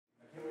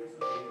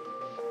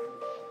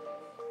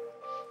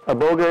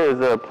Iboga is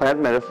a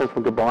plant medicine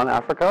from Gabon,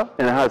 Africa,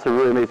 and it has a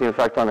really amazing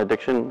effect on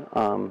addiction,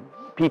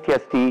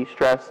 PTSD,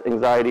 stress,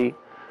 anxiety.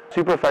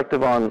 Super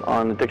effective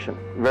on addiction,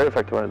 very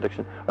effective on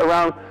addiction.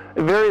 It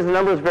varies, the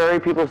numbers vary,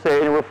 people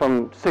say anywhere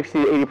from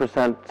 60 to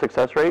 80%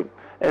 success rate,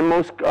 and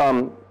most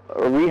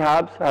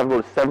rehabs have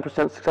about a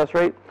 7% success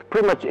rate.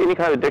 Pretty much any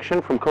kind of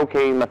addiction, from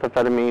cocaine,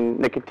 methamphetamine,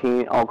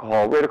 nicotine,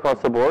 alcohol, right across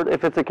the board.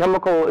 If it's a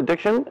chemical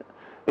addiction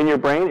in your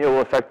brain, it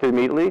will affect it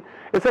immediately.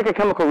 It's like a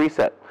chemical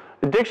reset.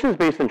 Addiction is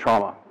based in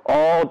trauma.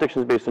 All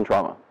addiction is based in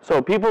trauma.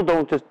 So people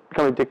don't just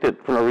become addicted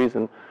for no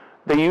reason.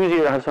 They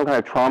usually have some kind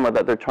of trauma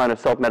that they're trying to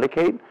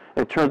self-medicate,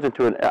 and it turns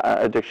into an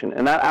addiction.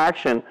 And that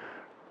action,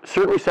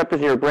 certain receptors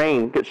in your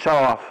brain get shut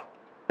off.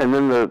 And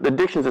then the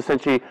addiction is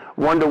essentially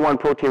one-to-one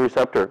protein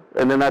receptor.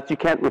 And then you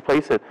can't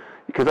replace it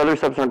because other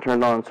receptors aren't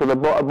turned on. So the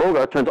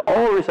Iboga turns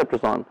all the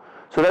receptors on.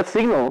 So that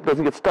signal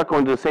doesn't get stuck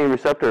onto the same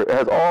receptor. It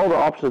has all the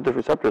options of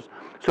different receptors.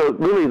 So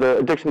really the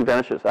addiction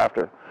vanishes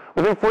after.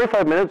 Within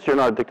 45 minutes, you're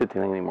not addicted to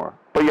anything anymore.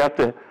 But you have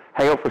to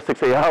hang out for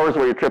 6-8 hours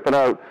where you're tripping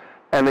out,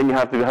 and then you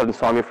have to have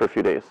insomnia for a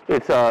few days.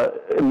 It's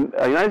in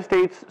the United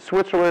States,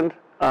 Switzerland,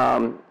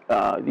 the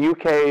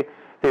UK,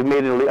 they've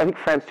made it illegal. I think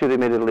France too, they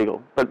made it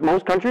illegal. But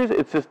most countries,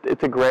 it's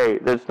a gray.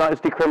 It's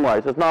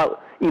decriminalized. It's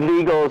not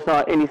illegal. It's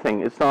not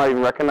anything. It's not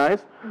even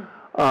recognized.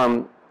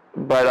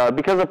 But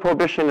because of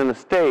prohibition in the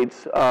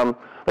States,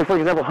 like for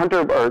example,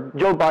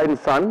 Joe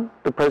Biden's son,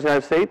 the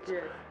president of the United States,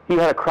 he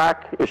had a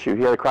crack issue.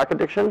 He had a crack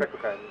addiction.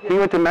 He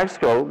went to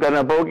Mexico, got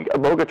an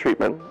Iboga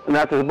treatment, and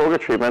after the Iboga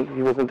treatment,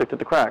 he was addicted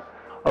to crack.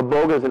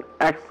 Iboga is an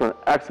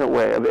excellent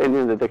way of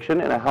ending addiction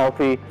in a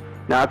healthy,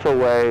 natural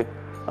way,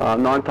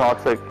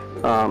 non-toxic,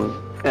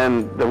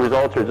 and the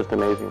results are just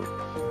amazing.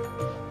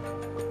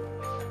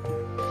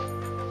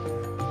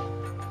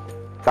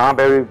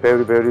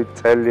 Very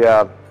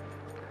წელია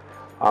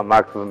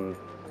მაგ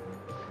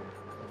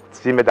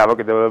მძიმე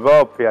დამოკიდებულება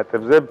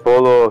ოპიატებზე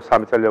ბოლო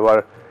 3 წელი ვარ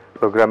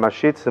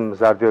პროგრამაშიც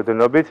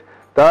მზარდიოდენობით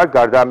და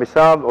გარდა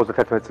ამისა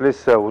 31 წლის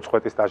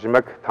უწყვეტი სტაჟი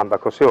მაქვს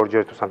თამბაქოსი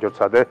 2-ჯერ თუ 3-ჯერ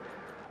ვცადე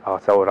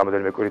რაღაცა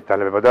რამოდენიმე კვირით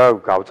დალებება და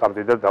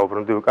გავწამდი და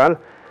დაუბრუნდი უკან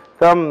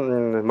და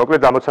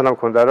მოკლედ ამოცანა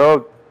მქონდა რომ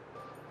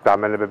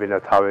დამენებებინა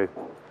თავი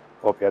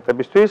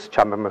ოპიატებისთვის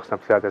ჩამომეხსნა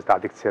ფსიქიატრ და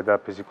ადიქცია და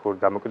ფიზიკური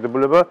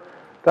დამოკიდებულება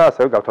და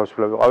ასევე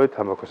გავთავისუფლებული ვიყავი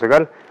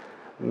თამბაქოსგან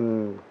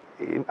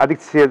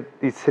ადიქცია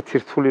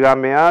ისეთი რთული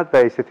რამეა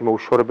და ისეთი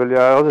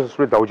მოუშორებელია რომ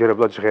სულ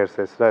დაუჯერებლად ჟღერს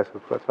ეს რა ესე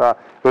ვთქვათ რა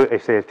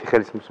ესე ერთი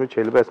ხელის მსმით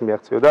შეიძლება ეს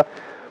მიაღწიო და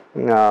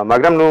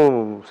მაგრამ ნუ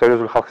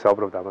სერიოზული ხალხი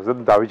საუბრობდა ამაზე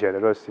და დავიჯერე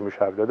რომ ეს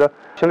იმუშავებდა და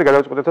შემდეგ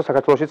გადავწყვიტე რომ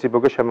საქართველოშიც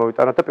იბოგა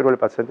შემოვიტანა და პირველი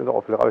პაციენტი და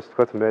ყოფილიყავ ესე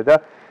ვთქვათ მე და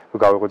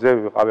გავიღვიძე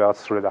ვიყავი რაღაც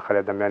სრულად ახალი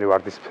ადამიანი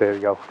ვარდისფერი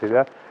გავხდი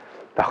და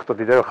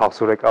დახვდოდი და ხალხს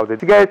ურეკავდი.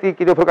 სიგარეტი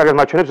კიდევ უფრო კარგად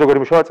მაჩვენებს როგორი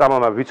მუშაობა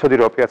წამომა ვიცოდი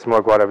რომ ოპიატს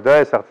მოაგვარებდა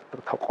ეს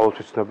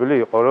ყოველთვის ცნობილი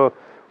იყო რომ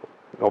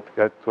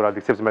ოპიატურ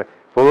ადიქციებს მე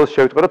ბოლოს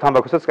შევიტყვი რომ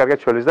თამბაქოსაც კარგად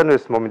შველის და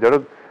ეს მომინდა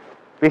რომ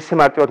ისე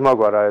მარტივად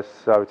მოაგვარა ეს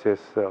რა ვიცი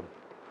ეს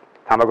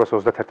თამბაქოს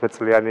 31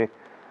 წლიანი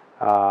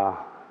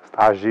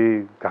სტაჟი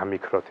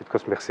გამიქრო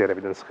თითქოს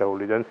მეხსიერებიდან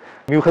სხეულიდან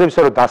მიუხედავად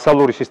იმისა რომ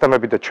დასავლური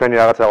სისტემები და ჩვენი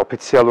რაღაცა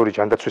ოფიციალური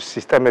ჯანდაცვის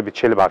სისტემები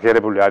შეიძლება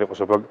აღიარებული არ იყოს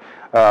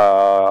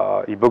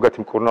იბოგათი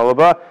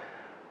მკურნალობა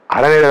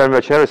არანაირად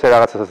მიმაჩნია რომ ეს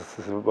რაღაცა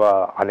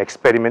ან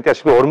ექსპერიმენტი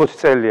ასე 40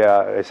 წელია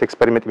ეს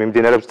ექსპერიმენტი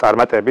მიმდინარეობს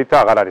წარმატებით და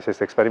აღარ არის ეს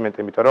ექსპერიმენტი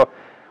იმიტომ რომ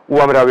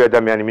უამრავი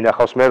ადამიანი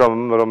მინახავს მე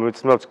რომელიც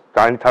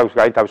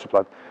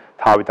გაითავისუფლად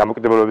თავი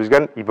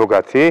დამოკიდებულებისგან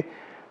იბოგათი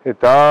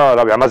და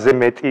რავი ამაზე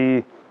მეტი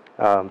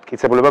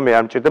მტკიცებულება მე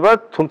არ მჭირდება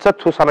თუმცა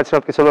თუ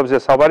სამეცნიერო მტკიცებულებაზე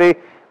საუბარი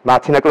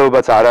მათი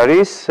ნაკლებობაც არ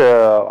არის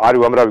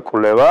უამრავი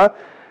კვლევა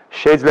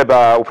შეიძლება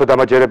უფრო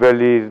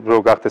დამაჯერებელი რო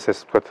გახდეს ეს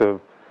ვთქვათ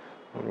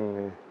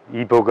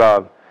იბოგა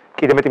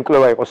კიდე მეტი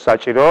კვლევა იყოს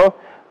საჭირო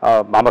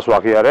მამას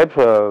ვაღიარებ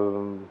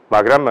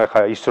მაგრამ ხა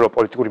ის რომ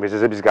პოლიტიკური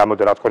მიზეზების გამო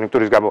და რაც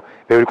კონიუნქტურის გამო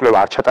ბევრი კვლევა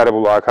არ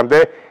ჩატარებულა აქამდე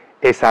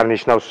ეს არ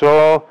ნიშნავს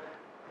რომ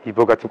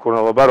იბოგათი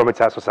მკურნალობა რომელიც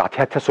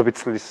 10,000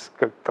 წლის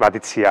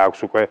ტრადიცია აქვს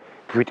უკვე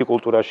ბიუტი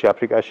კულტურაში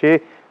აფრიკაში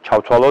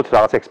ჩავთვალოთ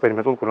რაღაც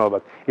ექსპერიმენტულ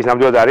მკურნალობად ის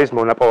ნამდვილად არის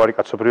მონაპოვარი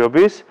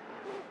კაცობრიობის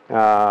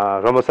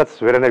რომელსაც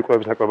ვერანაირი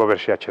კვლევების ნაკლებობა ვერ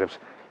შეაჩერებს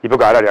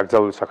იბოგა არ არის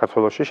აკრძალული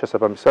საქართველოში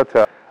შესაბამისად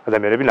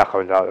ადამიანები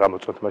ნახავენ რა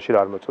მოწონთ მაშინ რა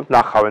არ მოწონთ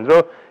ნახავენ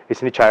რომ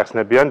ისინი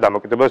ჩაეხსნებიან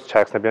დამოკიდებას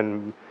ჩაეხსნებიან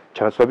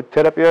ჩანაცვლებით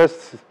თერაპიას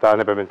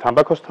დაანებებენ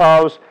თამბაქოს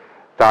თავს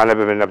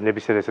დაანებებენ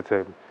ნებისმიერ ესეთ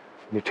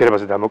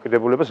ნივთიერებაზე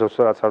დამოკიდებულებას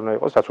რაც არ უნდა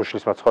იყოს რაც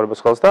უშლის მათ ცხოვრებას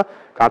ხელს და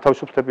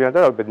განთავისუფლებიან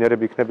და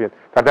ბედნიერები იქნებიან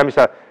გარდა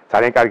ამისა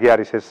ძალიან კარგი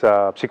არის ეს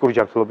ფსიქიკური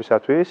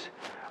ჯანმრთელობისათვის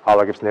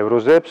ალაგებს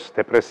ნევროზებს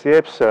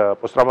დეპრესიებს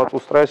პოსტტრაუმატულ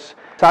სტრესს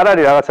არ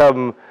არის რაღაცა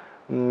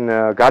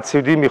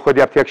გაცივდი მიხვედი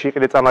აფთიაქში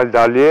იყიდე წამალი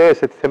დალიე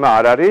ესეთი თემა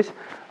არ არის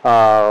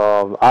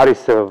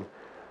არის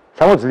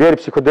სამო ძლიერი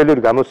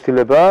ფსიქოდელიური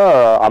გამოცდილება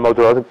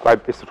ამავდროულად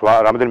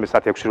რამოდენიმე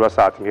საათი 6-8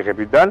 საათი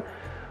მიღებიდან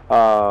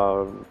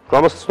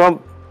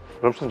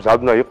რომელსაც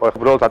მზადნა იყო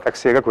უბრალოდ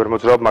ატაქსია გაქვს ვერ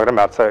მოძრაობა მაგრამ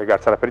არც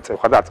არაფერი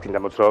წევხარ და არც გინდა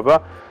მოძრაობა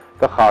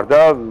და ხარ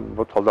და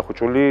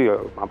თვალდახუჭული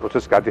ამ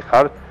პროცესს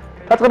გადიხარ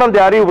დაწყებამდე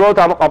არის უბრალოდ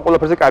ამ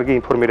ყველაფერზე კარგი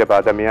ინფორმირება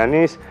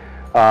ადამიანის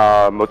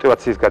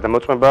мотивацიის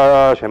გადამოწმება,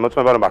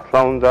 შემოწმება რომ მართლა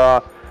უნდა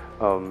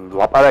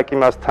ლაპარაკი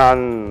მასთან,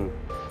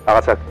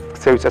 რაღაცა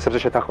ქცევის წესებზე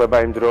შეთანხმება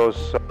იმ დროს.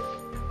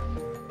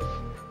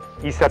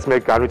 ისაც მე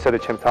განვიცადე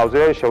ჩემ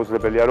თავზე,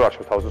 შეუძლებელია რომ არ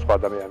შევთავაზო სხვა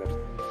ადამიანებს.